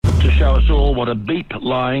show us all what a beep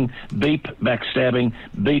lying, beep backstabbing,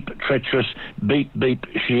 beep treacherous, beep beep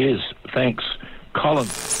she is. Thanks, Colin.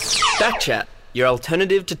 Backchat, your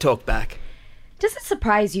alternative to talkback. Does it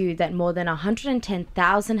surprise you that more than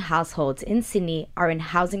 110,000 households in Sydney are in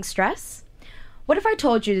housing stress? What if I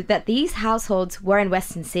told you that these households were in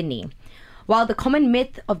Western Sydney? While the common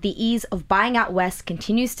myth of the ease of buying out west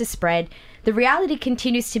continues to spread, the reality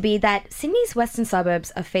continues to be that Sydney's western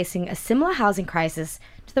suburbs are facing a similar housing crisis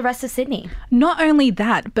to the rest of Sydney. Not only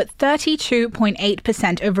that, but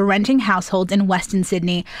 32.8% of renting households in Western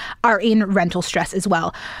Sydney are in rental stress as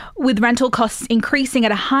well, with rental costs increasing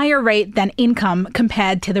at a higher rate than income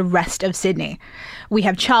compared to the rest of Sydney. We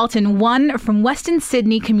have Charlton Wun from Western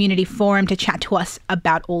Sydney Community Forum to chat to us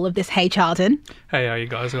about all of this. Hey, Charlton. Hey, how are you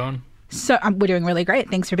guys going? So we're doing really great.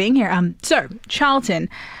 Thanks for being here. So, Charlton,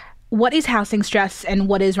 what is housing stress and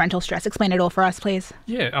what is rental stress? Explain it all for us, please.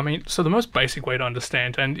 Yeah, I mean, so the most basic way to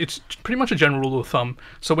understand, and it's pretty much a general rule of thumb.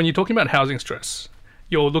 So when you're talking about housing stress,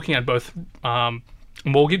 you're looking at both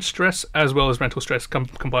mortgage stress as well as rental stress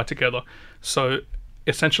combined together. So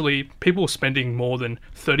essentially, people spending more than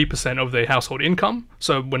 30% of their household income.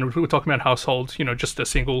 So when we're talking about households, just a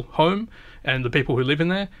single home and the people who live in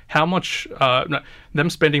there, how much them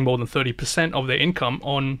spending more than 30% of their income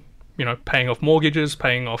on paying off mortgages,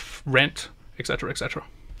 paying off rent, etc., etc.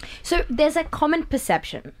 So there's a common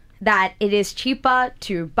perception that it is cheaper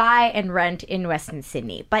to buy and rent in Western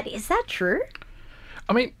Sydney. But is that true?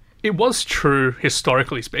 I mean, it was true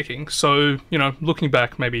historically speaking. So, looking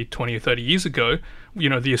back maybe 20 or 30 years ago,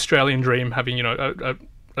 the Australian dream, having,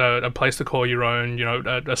 a place to call your own,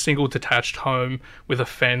 a single detached home with a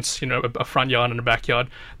fence, a front yard and a backyard.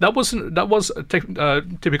 That was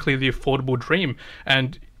typically the affordable dream,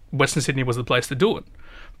 and Western Sydney was the place to do it.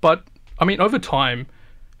 But I mean, over time,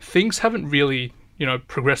 things haven't really,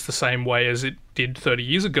 progressed the same way as it did 30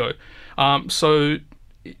 years ago. So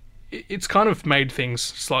it's kind of made things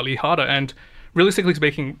slightly harder. And realistically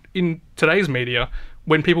speaking, in today's media,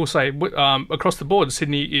 when people say across the board,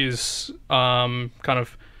 Sydney is kind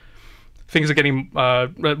of things are getting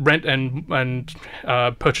rent and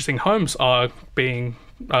purchasing homes are being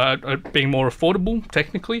more affordable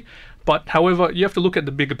technically. But however, you have to look at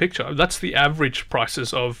the bigger picture. That's the average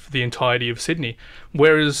prices of the entirety of Sydney.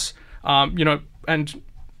 Whereas, and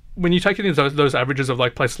when you take it into those averages of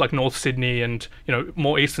like places like North Sydney and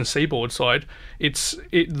more eastern seaboard side,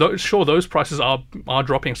 sure those prices are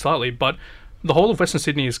dropping slightly, but the whole of Western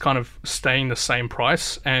Sydney is kind of staying the same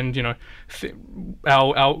price, and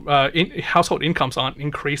our household incomes aren't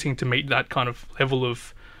increasing to meet that kind of level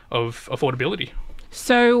of affordability.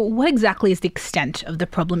 So what exactly is the extent of the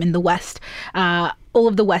problem in the West? All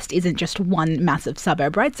of the West isn't just one massive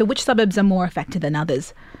suburb, right? So which suburbs are more affected than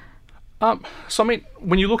others? So, I mean,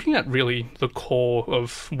 when you're looking at really the core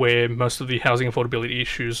of where most of the housing affordability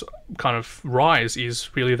issues kind of rise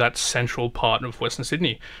is really that central part of Western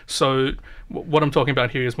Sydney. So what I'm talking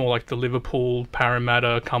about here is more like the Liverpool,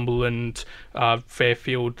 Parramatta, Cumberland,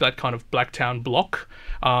 Fairfield, that kind of Blacktown block.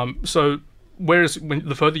 So whereas when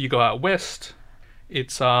the further you go out west,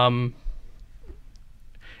 it's not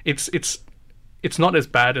as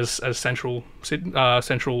bad as central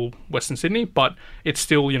Western Sydney, but it's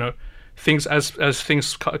still, things as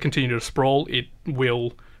things continue to sprawl, it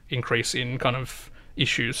will increase in kind of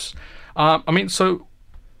issues. I mean, so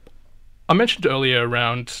I mentioned earlier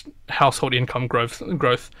around household income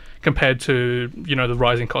growth compared to the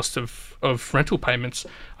rising cost of rental payments.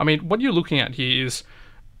 I mean, what you're looking at here is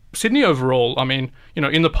Sydney overall. I mean,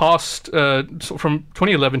 in the past, from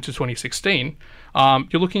 2011 to 2016,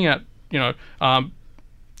 you're looking at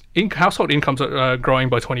household incomes are growing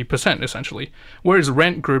by 20% essentially, whereas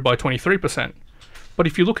rent grew by 23%. But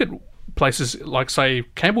if you look at places like, say,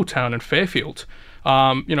 Campbelltown and Fairfield,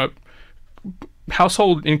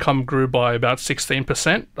 household income grew by about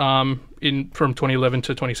 16% from 2011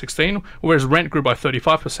 to 2016, whereas rent grew by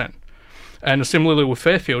 35%. And similarly with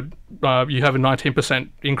Fairfield, you have a 19%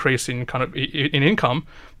 increase in in income,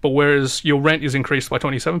 but whereas your rent is increased by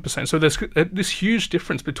 27%. So there's this huge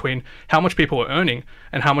difference between how much people are earning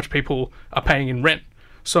and how much people are paying in rent.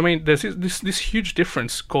 So I mean, there's this huge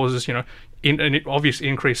difference causes an obvious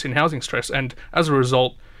increase in housing stress, and as a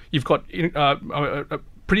result, you've got a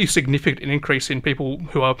pretty significant increase in people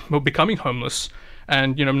who are becoming homeless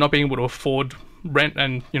and not being able to afford rent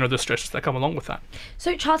and the stresses that come along with that.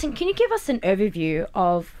 So Charlton, can you give us an overview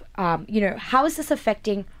of how is this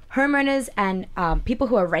affecting homeowners and people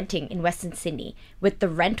who are renting in Western Sydney with the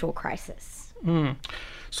rental crisis? So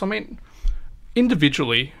I mean,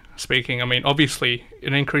 individually speaking, obviously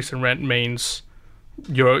an increase in rent means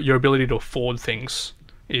your ability to afford things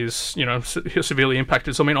is, severely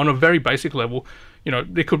impacted. So, I mean, on a very basic level,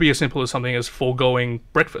 it could be as simple as something as foregoing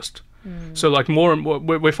breakfast. So, like, more and more,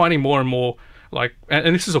 we're finding more and more, like,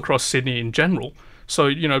 and this is across Sydney in general. So,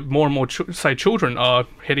 more and more, children are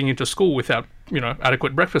heading into school without,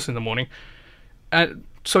 adequate breakfast in the morning. And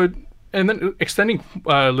then extending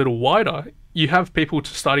a little wider, you have people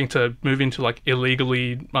starting to move into like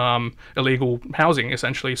illegal housing,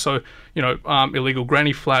 essentially. So, illegal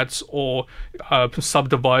granny flats or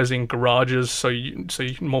subdividing garages so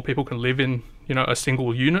more people can live in, a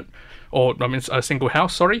single unit or, a single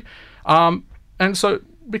house, sorry. And so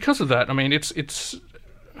because of that, I mean,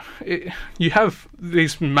 you have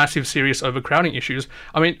these massive, serious overcrowding issues.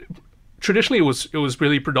 I mean, traditionally, it was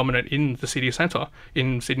really predominant in the city centre,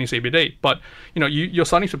 in Sydney CBD. But, you're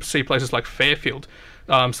starting to see places like Fairfield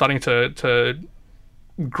starting to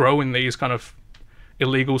grow in these kind of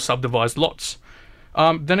illegal subdivided lots.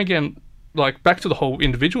 Then again, like, back to the whole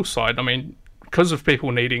individual side, I mean, because of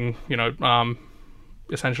people needing,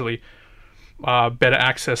 essentially better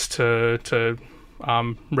access to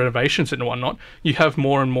renovations and whatnot, you have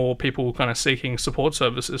more and more people kind of seeking support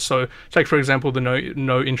services. So take, for example, the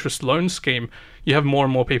no interest loan scheme. You have more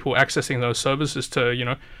and more people accessing those services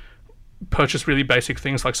to, purchase really basic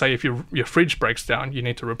things like, say, if your fridge breaks down, you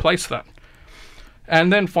need to replace that.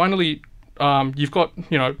 And then finally, you've got,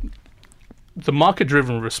 the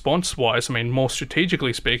market-driven response-wise, I mean, more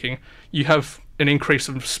strategically speaking, you have an increase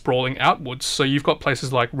of sprawling outwards. So you've got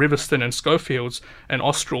places like Riverstone and Schofields and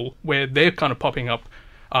Austral where they're kind of popping up,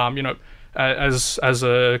 as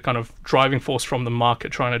a kind of driving force from the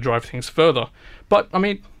market trying to drive things further. But, I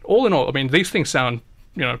mean, all in all, I mean, these things sound,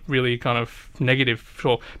 really kind of negative,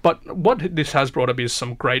 sure. But what this has brought up is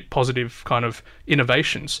some great positive kind of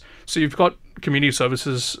innovations. So you've got community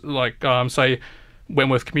services like, say,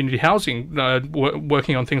 Wentworth Community Housing,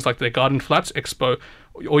 working on things like their Garden Flats Expo,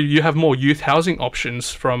 or you have more youth housing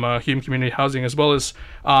options from Hume Community Housing, as well as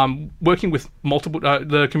working with multiple,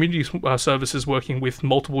 the community services working with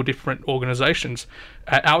multiple different organisations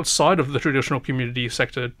outside of the traditional community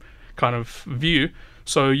sector kind of view.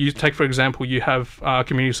 So you take, for example, you have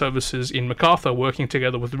community services in Macarthur working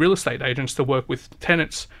together with real estate agents to work with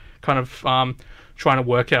tenants, kind of trying to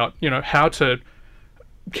work out, how to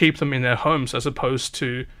keep them in their homes as opposed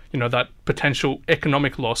to, that potential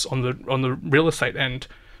economic loss on the real estate end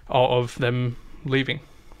of them leaving.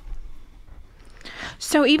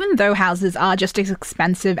 So even though houses are just as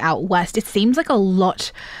expensive out west, it seems like a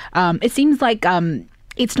lot. It seems like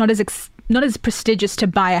it's not as prestigious to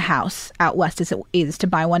buy a house out west as it is to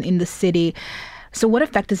buy one in the city. So what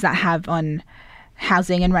effect does that have on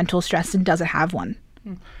housing and rental stress, and does it have one?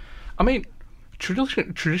 I mean,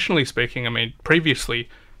 traditionally speaking, I mean, previously,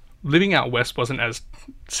 living out west wasn't as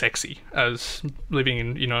sexy as living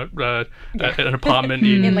in, an apartment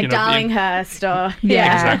in like Darlinghurst or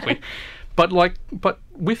exactly. But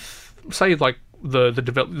with, say, like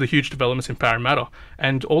the huge developments in Parramatta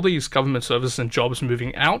and all these government services and jobs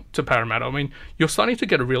moving out to Parramatta, I mean, you're starting to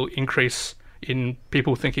get a real increase in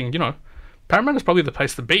people thinking, Parramatta's probably the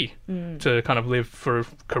place to be to kind of live for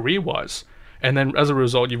career-wise. And then as a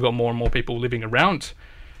result, you've got more and more people living around.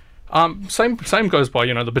 Same goes by,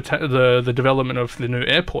 the development of the new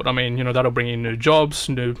airport. I mean, that'll bring in new jobs,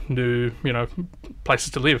 new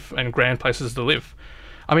places to live and grand places to live.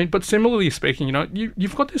 I mean, but similarly speaking,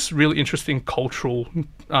 you've got this really interesting cultural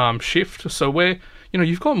shift. So where,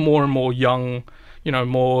 you've got more and more young,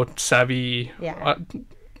 more savvy,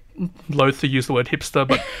 loath to use the word hipster,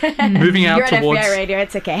 but moving out towards FBI radio,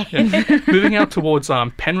 it's okay. Moving out towards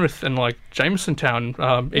Penrith and like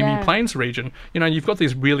Jamesontown, Emu Plains region. You've got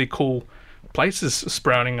these really cool places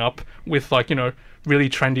sprouting up with like really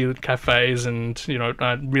trendy cafes and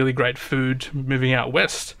really great food moving out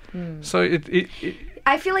west. So it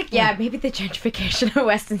I feel like maybe the gentrification of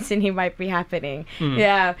Western Sydney might be happening.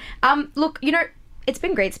 Yeah. Look, it's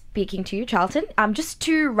been great speaking to you, Charlton. Just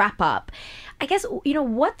to wrap up, I guess,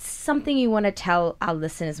 what's something you want to tell our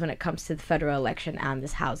listeners when it comes to the federal election and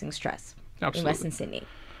this housing stress in Western Sydney?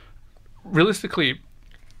 Realistically,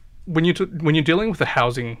 when you're dealing with the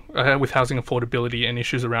housing affordability and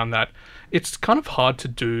issues around that, it's kind of hard to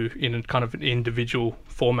do in a kind of an individual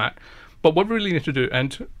format. But what we really need to do,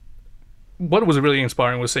 and what was really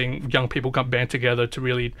inspiring, was seeing young people band together to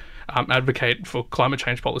really advocate for climate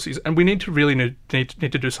change policies. And we need to really need to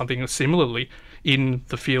do something similarly in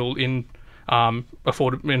the field in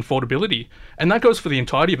affordability. And that goes for the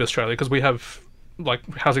entirety of Australia, because we have like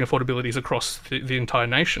housing affordabilities across the entire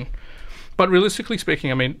nation. But realistically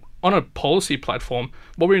speaking, I mean, on a policy platform,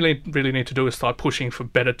 what we really need to do is start pushing for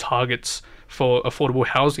better targets for affordable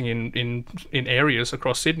housing in areas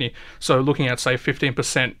across Sydney. So looking at, say,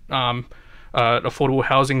 15% affordable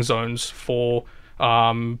housing zones for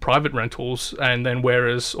private rentals, and then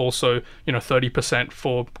whereas also 30%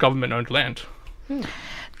 for government-owned land.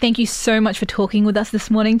 Thank you so much for talking with us this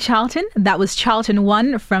morning, Charlton. That was Charlton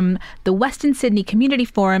Wun from the Western Sydney Community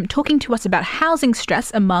Forum talking to us about housing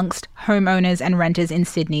stress amongst homeowners and renters in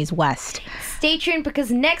Sydney's West. Stay tuned, because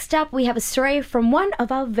next up we have a story from one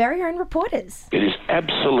of our very own reporters. It is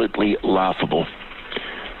absolutely laughable.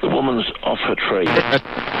 The woman's off her tree.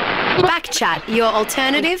 Backchat, your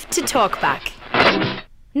alternative to talkback.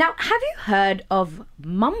 Now, have you heard of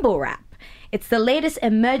Mumble Rap? It's the latest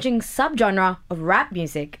emerging subgenre of rap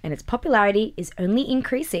music, and its popularity is only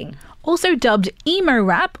increasing. Also dubbed emo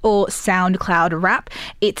rap or SoundCloud rap,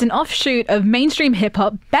 it's an offshoot of mainstream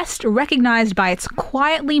hip-hop, best recognised by its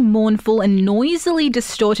quietly mournful and noisily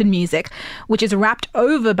distorted music, which is rapped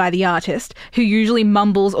over by the artist, who usually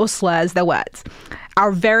mumbles or slurs their words.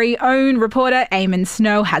 Our very own reporter, Eamonn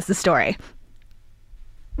Snow, has the story.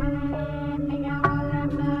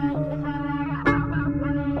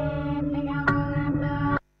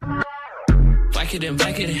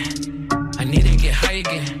 Back it in. I need to get high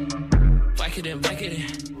again. Back it in.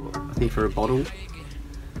 I think for a bottle,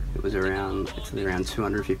 it's around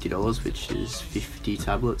 $250, which is 50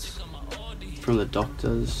 tablets. From the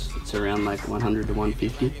doctors, it's around like 100 to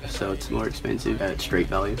 150, so it's more expensive at street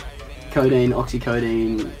value. Codeine,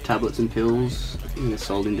 oxycodone tablets and pills, they're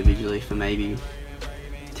sold individually for maybe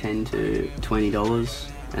 $10 to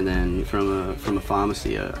 $20, and then from a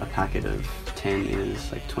pharmacy, a packet of 10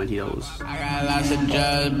 is like $20. I got lots of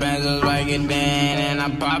judge benzos like it then, and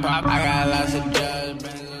I pop. I got lots of judge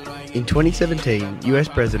benzos like. In 2017, US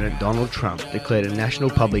President Donald Trump declared a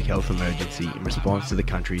national public health emergency in response to the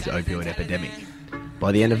country's opioid epidemic.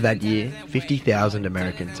 By the end of that year, 50,000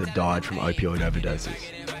 Americans had died from opioid overdoses.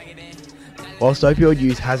 Whilst opioid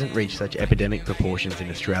use hasn't reached such epidemic proportions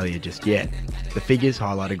in Australia just yet, the figures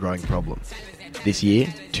highlight a growing problem. This year,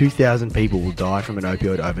 2,000 people will die from an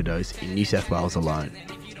opioid overdose in New South Wales alone.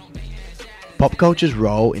 Pop culture's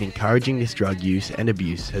role in encouraging this drug use and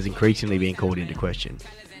abuse has increasingly been called into question.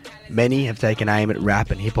 Many have taken aim at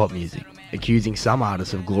rap and hip-hop music, accusing some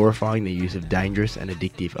artists of glorifying the use of dangerous and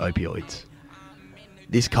addictive opioids.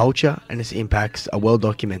 This culture and its impacts are well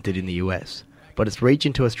documented in the US, but its reach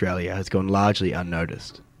into Australia has gone largely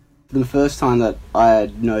unnoticed. The first time that I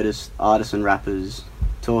had noticed artists and rappers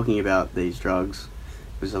talking about these drugs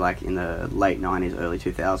was like in the late 90s, early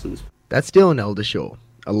 2000s. That's Dylan Eldershaw,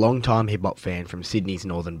 a long-time hip-hop fan from Sydney's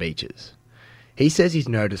northern beaches. He says he's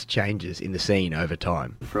noticed changes in the scene over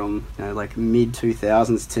time. From like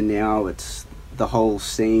mid-2000s to now, it's the whole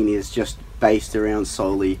scene is just based around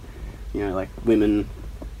solely, like women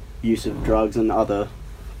use of drugs and other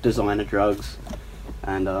designer drugs,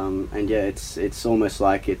 and yeah, it's almost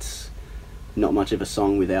like it's not much of a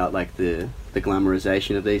song without like the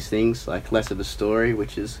glamorization of these things, like less of a story,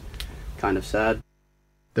 which is kind of sad.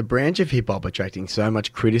 The branch of hip-hop attracting so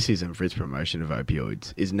much criticism for its promotion of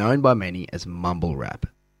opioids is known by many as Mumble Rap.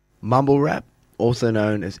 Mumble Rap, also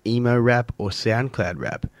known as emo rap or SoundCloud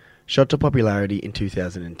rap, shot to popularity in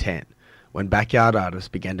 2010 when backyard artists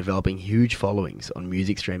began developing huge followings on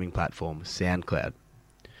music streaming platform SoundCloud.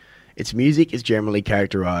 Its music is generally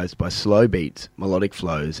characterised by slow beats, melodic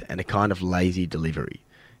flows, and a kind of lazy delivery,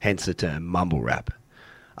 hence the term mumble rap.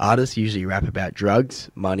 Artists usually rap about drugs,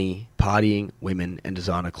 money, partying, women, and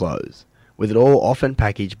designer clothes, with it all often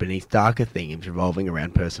packaged beneath darker themes revolving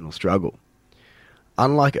around personal struggle.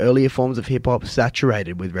 Unlike earlier forms of hip-hop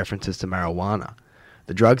saturated with references to marijuana,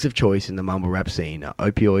 the drugs of choice in the mumble rap scene are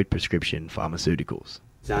opioid prescription pharmaceuticals.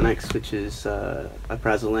 Xanax, which is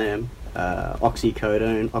alprazolam,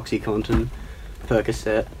 oxycodone, Oxycontin,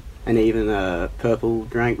 Percocet, and even purple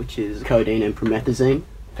drank, which is codeine and promethazine.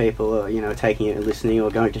 People are, taking it and listening or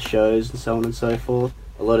going to shows and so on and so forth.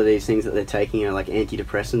 A lot of these things that they're taking are like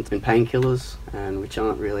antidepressants and painkillers, and which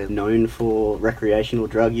aren't really known for recreational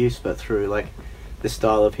drug use, but through like the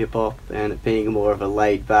style of hip-hop and it being more of a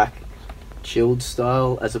laid-back, chilled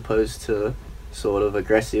style as opposed to sort of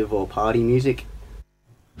aggressive or party music.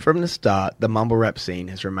 From the start, the mumble rap scene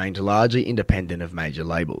has remained largely independent of major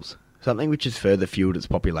labels, something which has further fueled its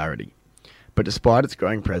popularity. But despite its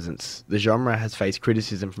growing presence, the genre has faced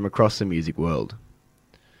criticism from across the music world.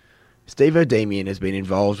 Steve O'Demian has been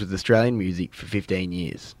involved with Australian music for 15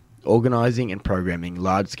 years, organising and programming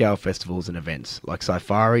large-scale festivals and events like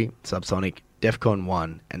Safari, Subsonic, Defcon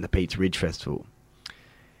 1 and the Pete's Ridge Festival.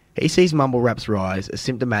 He sees mumble rap's rise as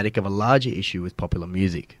symptomatic of a larger issue with popular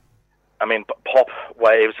music. I mean, pop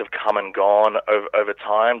waves have come and gone over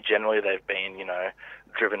time. Generally, they've been,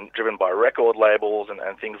 driven by record labels and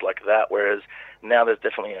things like that, whereas now there's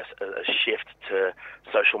definitely a shift to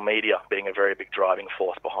social media being a very big driving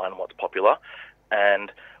force behind what's popular.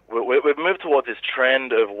 And we've moved towards this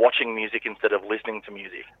trend of watching music instead of listening to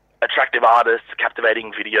music. Attractive artists,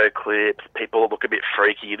 captivating video clips, people look a bit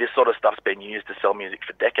freaky. This sort of stuff's been used to sell music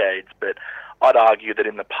for decades, but I'd argue that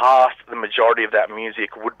in the past, the majority of that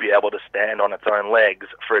music would be able to stand on its own legs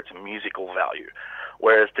for its musical value.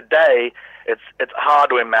 Whereas today, it's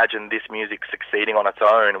hard to imagine this music succeeding on its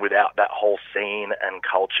own without that whole scene and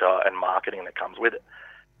culture and marketing that comes with it.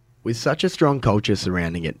 With such a strong culture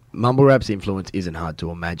surrounding it, mumble rap's influence isn't hard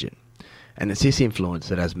to imagine, and it's this influence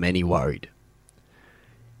that has many worried.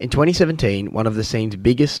 In 2017, one of the scene's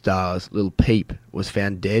biggest stars, Lil Peep, was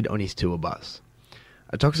found dead on his tour bus.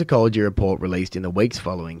 A toxicology report released in the weeks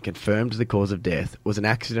following confirmed the cause of death was an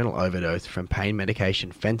accidental overdose from pain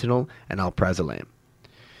medication fentanyl and alprazolam.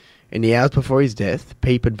 In the hours before his death,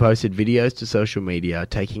 Peep had posted videos to social media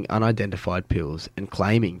taking unidentified pills and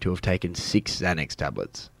claiming to have taken 6 Xanax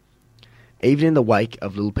tablets. Even in the wake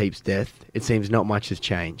of Lil Peep's death, it seems not much has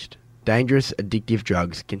changed. Dangerous, addictive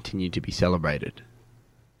drugs continue to be celebrated.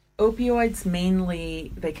 Opioids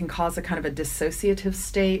mainly, they can cause a kind of a dissociative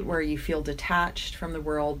state where you feel detached from the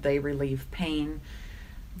world. They relieve pain.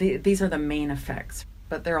 These are the main effects,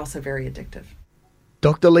 but they're also very addictive.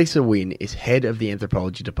 Dr. Lisa Wynn is head of the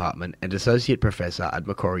anthropology department and associate professor at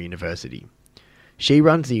Macquarie University. She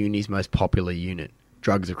runs the uni's most popular unit,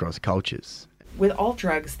 Drugs Across Cultures. With all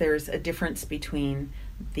drugs, there's a difference between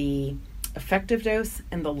the effective dose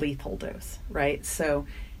and the lethal dose, right? So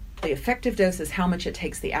the effective dose is how much it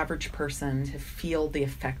takes the average person to feel the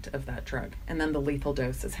effect of that drug. And then the lethal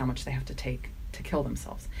dose is how much they have to take to kill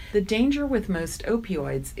themselves. The danger with most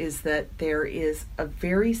opioids is that there is a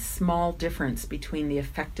very small difference between the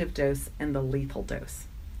effective dose and the lethal dose,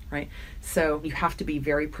 right? So you have to be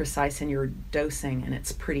very precise in your dosing, and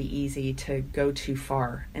it's pretty easy to go too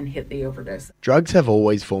far and hit the overdose. Drugs have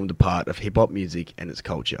always formed a part of hip-hop music and its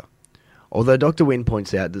culture, although Dr. Wynn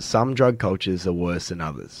points out that some drug cultures are worse than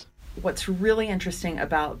others. What's really interesting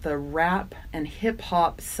about the rap and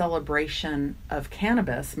hip-hop celebration of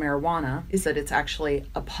cannabis, marijuana, is that it's actually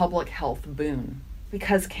a public health boon,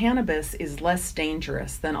 because cannabis is less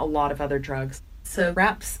dangerous than a lot of other drugs. So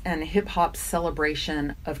rap's and hip-hop's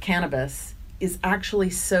celebration of cannabis is actually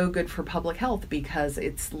so good for public health because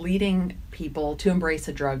it's leading people to embrace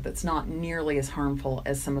a drug that's not nearly as harmful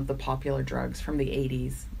as some of the popular drugs from the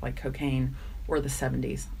 80s, like cocaine, or the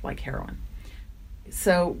 70s, like heroin.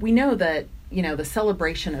 So we know that, the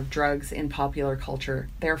celebration of drugs in popular culture,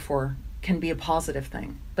 therefore, can be a positive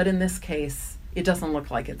thing. But in this case, it doesn't look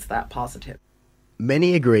like it's that positive.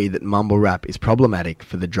 Many agree that mumble rap is problematic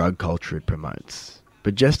for the drug culture it promotes.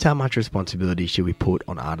 But just how much responsibility should we put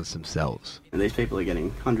on artists themselves? And these people are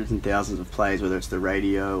getting hundreds and thousands of plays, whether it's the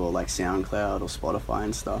radio or like SoundCloud or Spotify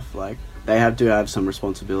and stuff. Like, they have to have some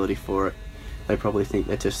responsibility for it. They probably think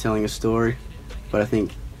they're just telling a story, but I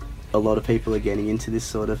think a lot of people are getting into this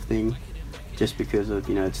sort of thing just because of,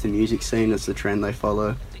 it's the music scene, it's the trend they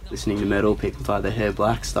follow. Listening to metal, people dye their hair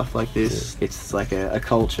black, stuff like this. Yeah. It's like a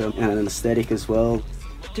culture and an aesthetic as well.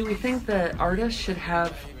 Do we think that artists should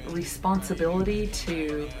have responsibility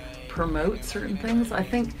to promote certain things? I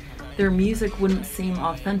think their music wouldn't seem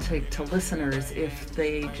authentic to listeners if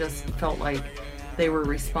they just felt like they were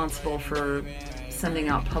responsible for sending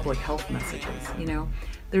out public health messages,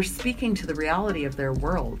 They're speaking to the reality of their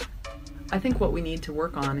world. I think what we need to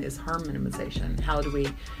work on is harm minimization. How do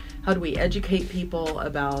we educate people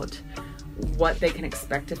about what they can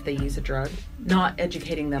expect if they use a drug? Not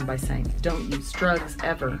educating them by saying, don't use drugs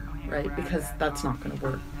ever, right? Because that's not going to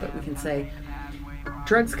work. But we can say,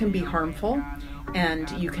 drugs can be harmful, and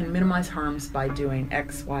you can minimize harms by doing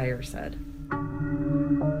X, Y, or Z.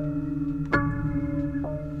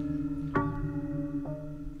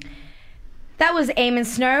 That was Eamonn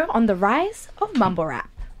Snow on the rise of mumble rap.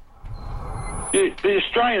 The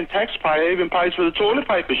Australian taxpayer even pays for the toilet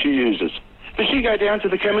paper she uses. Does she go down to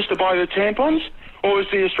the chemist to buy the tampons? Or is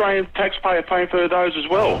the Australian taxpayer paying for those as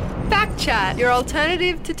well? Backchat, your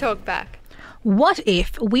alternative to talkback. What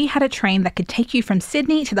if we had a train that could take you from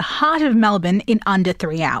Sydney to the heart of Melbourne in under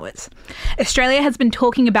 3 hours? Australia has been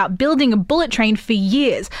talking about building a bullet train for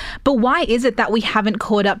years, but why is it that we haven't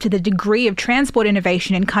caught up to the degree of transport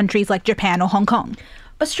innovation in countries like Japan or Hong Kong?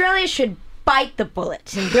 Australia should bite the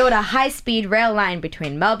bullet and build a high-speed rail line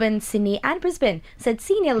between Melbourne, Sydney and Brisbane, said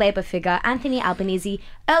senior Labor figure Anthony Albanese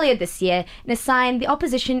earlier this year in a sign the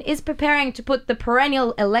opposition is preparing to put the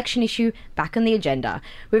perennial election issue back on the agenda.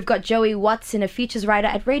 We've got Joey Watson, a features writer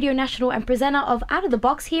at Radio National and presenter of Out of the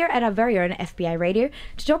Box here at our very own FBI Radio,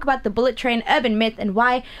 to talk about the bullet train urban myth and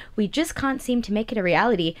why we just can't seem to make it a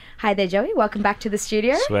reality. Hi there, Joey. Welcome back to the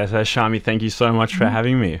studio. Sweta, Shami, thank you so much for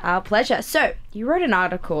having me. Our pleasure. So, you wrote an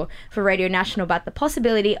article for Radio National about the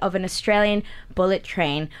possibility of an Australian bullet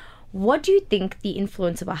train. What do you think the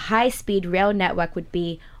influence of a high-speed rail network would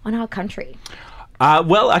be on our country?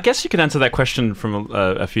 Well, I guess you could answer that question from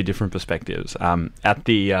a few different perspectives. At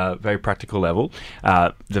the very practical level,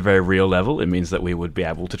 the very real level, it means that we would be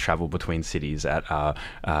able to travel between cities at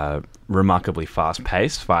a remarkably fast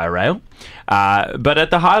pace via rail. But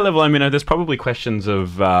at the high level, I mean, there's probably questions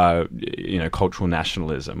of, cultural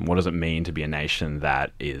nationalism. What does it mean to be a nation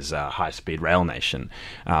that is a high-speed rail nation?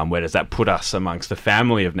 Where does that put us amongst the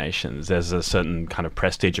family of nations? There's a certain kind of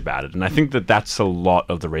prestige about it. And I think that that's a lot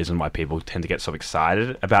of the reason why people tend to get so excited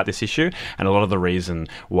about this issue, and a lot of the reason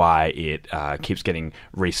why it keeps getting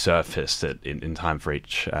resurfaced in time for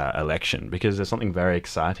each election, because there's something very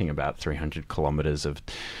exciting about 300 kilometres of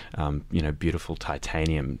beautiful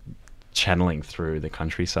titanium channeling through the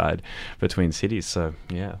countryside between cities. So,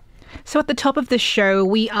 yeah. So at the top of the show,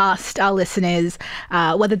 we asked our listeners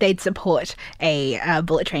whether they'd support a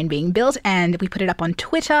bullet train being built, and we put it up on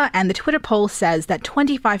Twitter, and the Twitter poll says that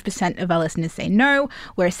 25% of our listeners say no,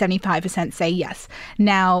 whereas 75% say yes.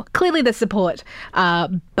 Now, clearly there's support,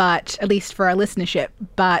 but at least for our listenership,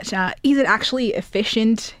 but is it actually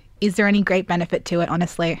efficient? Is there any great benefit to it,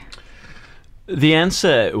 honestly? The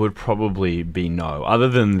answer would probably be no, other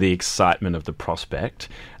than the excitement of the prospect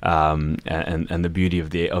and the beauty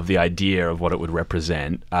of the idea of what it would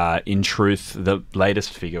represent. In truth, the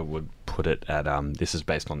latest figure would put it at, this is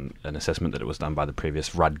based on an assessment that it was done by the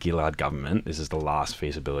previous Rudd-Gillard government. This is the last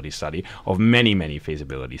feasibility study of many, many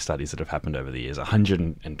feasibility studies that have happened over the years,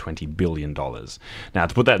 $120 billion. Now,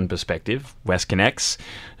 to put that in perspective, WestConnex,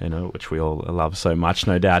 which we all love so much,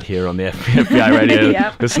 no doubt, here on the FBI Radio,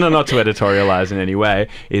 yep. It's not to editorialize in any way,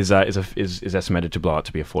 is estimated to blow out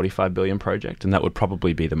to be a $45 billion project, and that would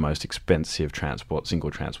probably be the most expensive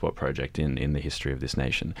single transport project in the history of this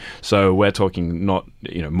nation. So we're talking not,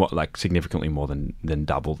 more, like significantly more than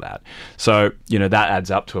double that. So, that adds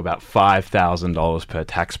up to about $5,000 per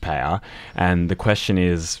taxpayer. And the question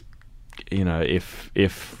is,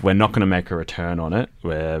 if we're not going to make a return on it,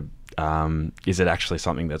 is it actually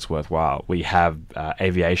something that's worthwhile? We have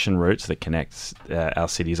aviation routes that connect our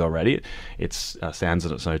cities already. It stands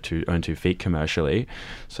on its own two feet commercially.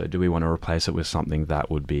 So do we want to replace it with something that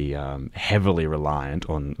would be heavily reliant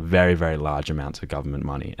on very, very large amounts of government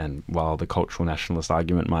money? And while the cultural nationalist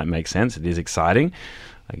argument might make sense, it is exciting,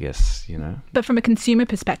 I guess, But from a consumer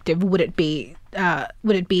perspective, would it be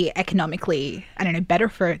economically, better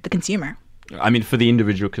for the consumer? I mean, for the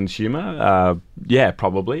individual consumer, yeah,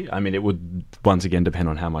 probably. I mean, it would, once again, depend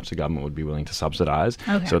on how much the government would be willing to subsidise.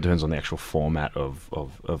 Okay. So it depends on the actual format of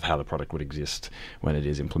how the product would exist when it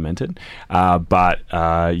is implemented. But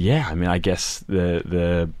I guess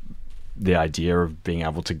the idea of being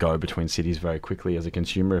able to go between cities very quickly as a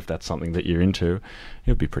consumer, if that's something that you're into,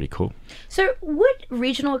 it would be pretty cool. So would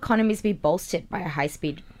regional economies be bolstered by a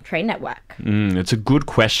high-speed train network? It's a good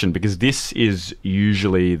question, because this is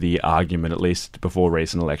usually the argument, at least before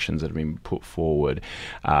recent elections, that have been put forward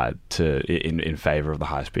in favour of the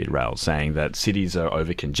high-speed rail, saying that cities are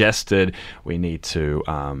over-congested, we need to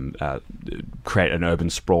create an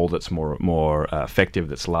urban sprawl that's more effective,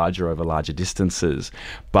 that's larger over larger distances.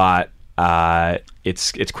 But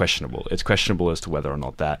it's questionable. It's questionable as to whether or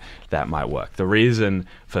not that might work. The reason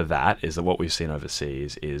for that is that what we've seen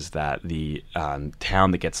overseas is that the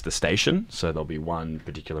town that gets the station, so there'll be one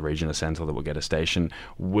particular region, a centre that will get a station,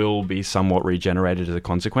 will be somewhat regenerated as a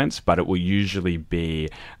consequence, but it will usually be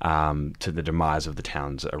to the demise of the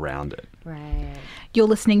towns around it. Right. You're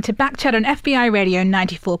listening to Backchat on FBI Radio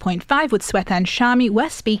 94.5 with Swetha and Shami. We're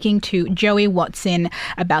speaking to Joey Watson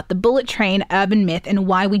about the bullet train urban myth and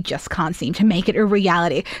why we just can't seem to make it a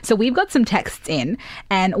reality. So we've got some texts in,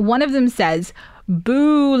 and one of them says,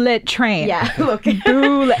 bullet train. Yeah, look. Bullet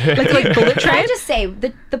train? Can I just say,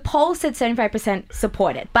 the poll said 75%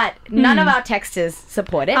 support it, but none of our texters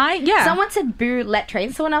support it. Yeah. Someone said boo, let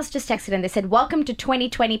train. Someone else just texted and they said, welcome to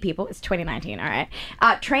 2020, people. It's 2019, all right.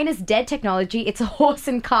 Train is dead technology. It's a horse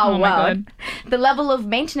and car world. God. The level of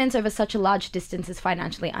maintenance over such a large distance is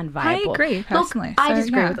financially unviable. I agree, personally. Look, I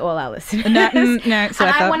disagree with all our listeners. No, and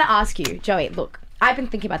I want to ask you, Joey, look, I've been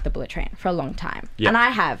thinking about the bullet train for a long time. Yep. And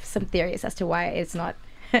I have some theories as to why it's not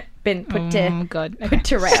been put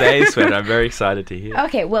to rest. Say, Sven, I'm very excited to hear.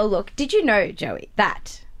 Okay, well, look, did you know, Joey,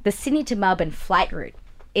 that the Sydney to Melbourne flight route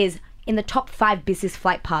is in the top 5 busiest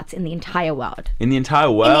flight paths in the entire world. In the entire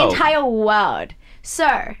In world? the entire world.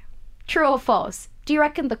 So, true or false? Do you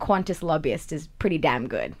reckon the Qantas lobbyist is pretty damn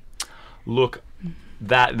good? Look,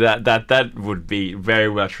 that would be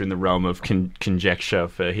very much in the realm of conjecture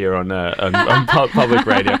for here on public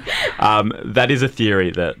radio. That is a theory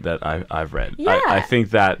that I've read. Yeah. I think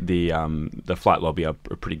that the flight lobby are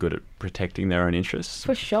pretty good at protecting their own interests.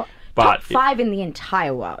 For sure. But top 5 in the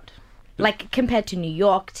entire world. Like, compared to New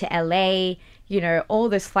York, to LA, all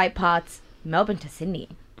those flight paths, Melbourne to Sydney.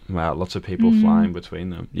 Wow, lots of people flying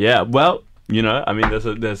between them. Yeah, well, I mean,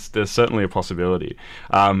 there's certainly a possibility.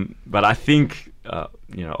 But I think,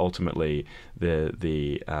 ultimately,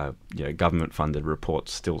 the government-funded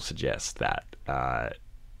reports still suggest that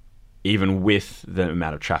even with the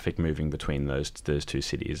amount of traffic moving between those two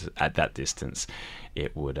cities at that distance,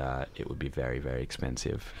 it would be very, very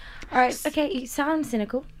expensive. All right, okay, you sound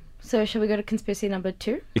cynical. So shall we go to conspiracy number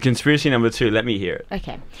 2? Conspiracy number 2, let me hear it.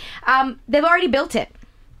 Okay. They've already built it.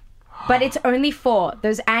 But it's only for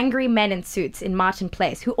those angry men in suits in Martin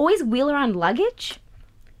Place who always wheel around luggage.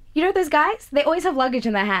 You know those guys? They always have luggage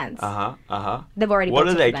in their hands. They've already built it. What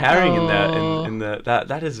are they for them. carrying in the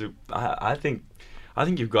that is I think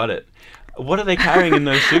you've got it. What are they carrying in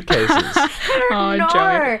those suitcases? I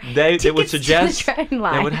don't know. It would suggest to the train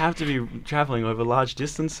line. they would have to be traveling over large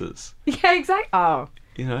distances. Yeah, exactly. Oh.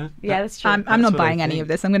 Yeah, that's true. I'm not buying any of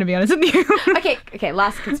this. I'm going to be honest with you. Okay.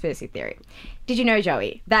 Last conspiracy theory. Did you know,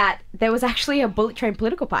 Joey, that there was actually a bullet train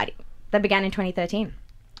political party that began in 2013?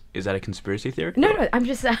 Is that a conspiracy theory? No, I'm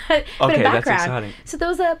just a bit of Okay, background. that's exciting. So there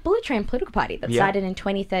was a bullet train political party that started in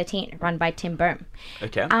 2013, run by Tim Bohm.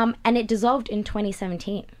 Okay. And it dissolved in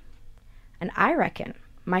 2017. And I reckon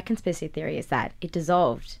my conspiracy theory is that it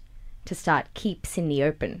dissolved to start Keep Sydney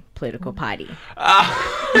Open political party.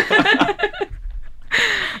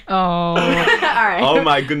 Oh. All right. Oh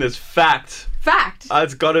my goodness, fact.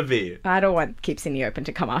 It's got to be. I don't want Keep Sydney Open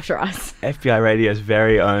to come after us. FBI Radio's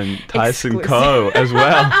very own Tyson Coe as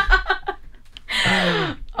well.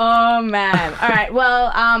 Oh, man. All right. Well,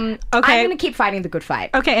 Okay. I'm going to keep fighting the good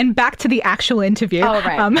fight. Okay, and back to the actual interview. Oh,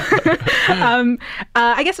 right.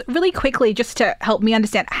 I guess really quickly, just to help me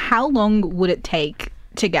understand, how long would it take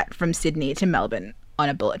to get from Sydney to Melbourne on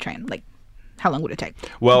a bullet train? Like, how long would it take?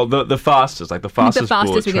 Well, the fastest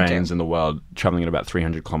bullet we can trains do. in the world, traveling at about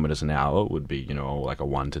 300 kilometers an hour, would be, like a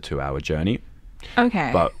 1 to 2 hour journey.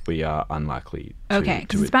 Okay. But we are unlikely to. Okay,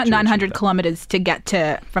 because it's about 900 kilometers to get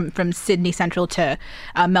to from Sydney Central to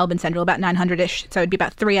Melbourne Central, about 900-ish. So it'd be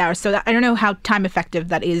about 3 hours. So I don't know how time effective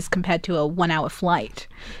that is compared to a 1 hour flight.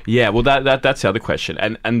 Yeah, well, that's the other question.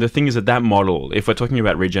 And the thing is that model, if we're talking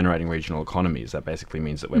about regenerating regional economies, that basically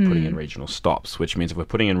means that we're putting in regional stops, which means if we're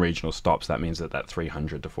putting in regional stops, that means that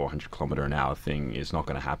 300 to 400 kilometer an hour thing is not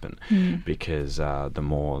going to happen because the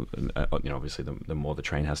more, obviously the more the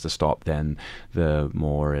train has to stop, then the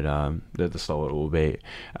more the slower it will be.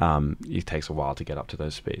 It takes a while to get up to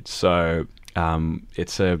those speeds. So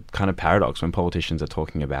it's a kind of paradox when politicians are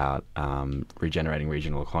talking about regenerating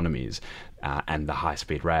regional economies and the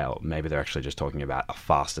high-speed rail. Maybe they're actually just talking about a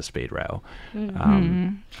faster speed rail.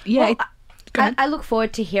 Yeah. Well, I look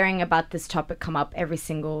forward to hearing about this topic come up every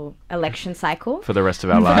single election cycle. For the rest of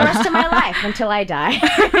our For lives. the rest of my life, until I die.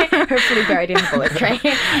 Hopefully buried in a bullet train.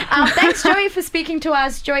 Thanks, Joey, for speaking to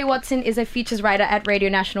us. Joey Watson is a features writer at Radio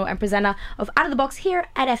National and presenter of Out of the Box here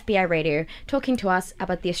at FBI Radio, talking to us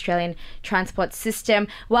about the Australian transport system.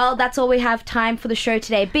 Well, that's all we have time for the show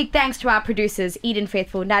today. Big thanks to our producers, Eden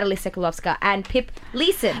Faithful, Natalie Sekulovska, and Pip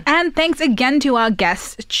Leeson. And thanks again to our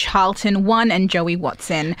guests, Charlton Wun and Joey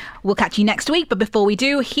Watson. We'll catch you next week, but before we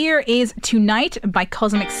do, here is Tonight by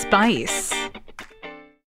Cosmic Spice.